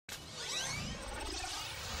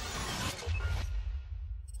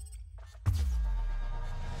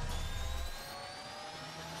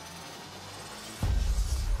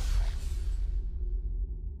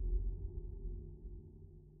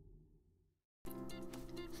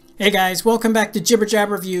Hey guys, welcome back to Jibber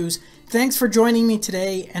Jab Reviews. Thanks for joining me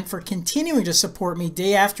today and for continuing to support me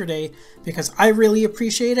day after day because I really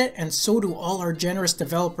appreciate it and so do all our generous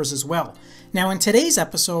developers as well. Now in today's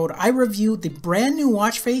episode, I reviewed the brand new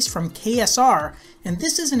watch face from KSR, and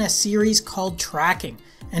this is in a series called Tracking.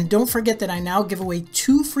 And don't forget that I now give away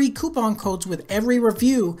 2 free coupon codes with every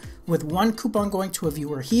review, with 1 coupon going to a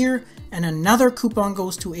viewer here and another coupon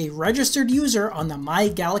goes to a registered user on the My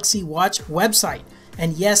Galaxy Watch website.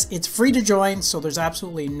 And yes, it's free to join, so there's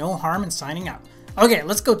absolutely no harm in signing up. Okay,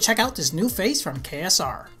 let's go check out this new face from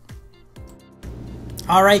KSR.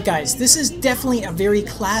 Alright guys, this is definitely a very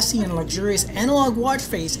classy and luxurious analog watch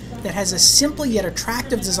face that has a simple yet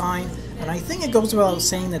attractive design, and I think it goes without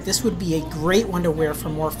saying that this would be a great one to wear for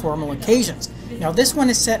more formal occasions. Now this one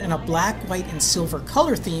is set in a black, white, and silver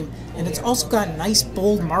color theme, and it's also got nice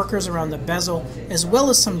bold markers around the bezel, as well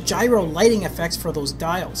as some gyro lighting effects for those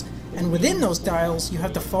dials. And within those dials, you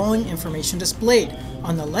have the following information displayed.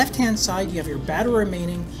 On the left-hand side, you have your battery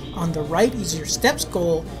remaining, on the right is your steps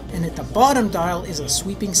goal, and at the bottom dial is a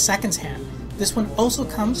sweeping seconds hand. This one also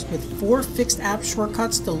comes with 4 fixed app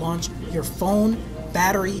shortcuts to launch your phone,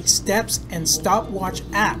 battery, steps, and stopwatch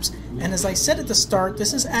apps. And as I said at the start,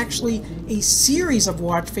 this is actually a series of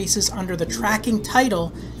watch faces under the tracking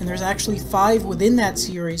title, and there's actually 5 within that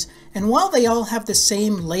series. And while they all have the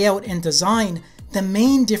same layout and design, the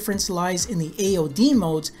main difference lies in the AOD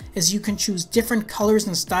modes, as you can choose different colors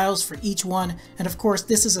and styles for each one, and of course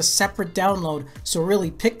this is a separate download, so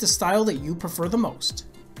really pick the style that you prefer the most.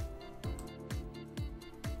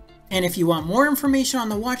 And if you want more information on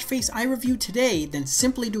the watch face I reviewed today, then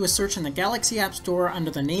simply do a search in the Galaxy App Store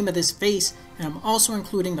under the name of this face, and I'm also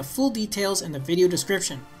including the full details in the video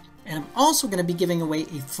description. And I'm also going to be giving away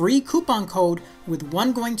a free coupon code, with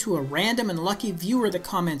one going to a random and lucky viewer that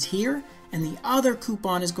comments here, and the other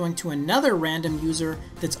coupon is going to another random user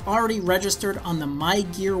that's already registered on the My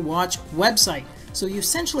Gear Watch website. So you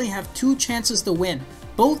essentially have 2 chances to win,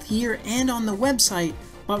 both here and on the website.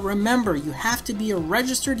 But remember, you have to be a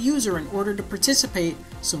registered user in order to participate,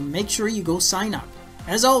 so make sure you go sign up.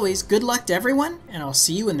 As always, good luck to everyone, and I'll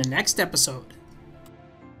see you in the next episode.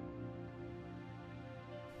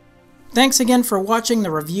 Thanks again for watching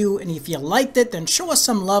the review, and if you liked it, then show us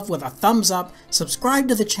some love with a thumbs up, subscribe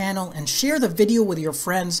to the channel, and share the video with your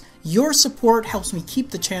friends. Your support helps me keep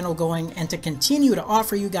the channel going and to continue to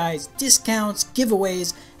offer you guys discounts,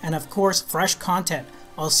 giveaways, and of course fresh content.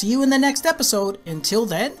 I'll see you in the next episode. Until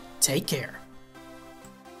then, take care.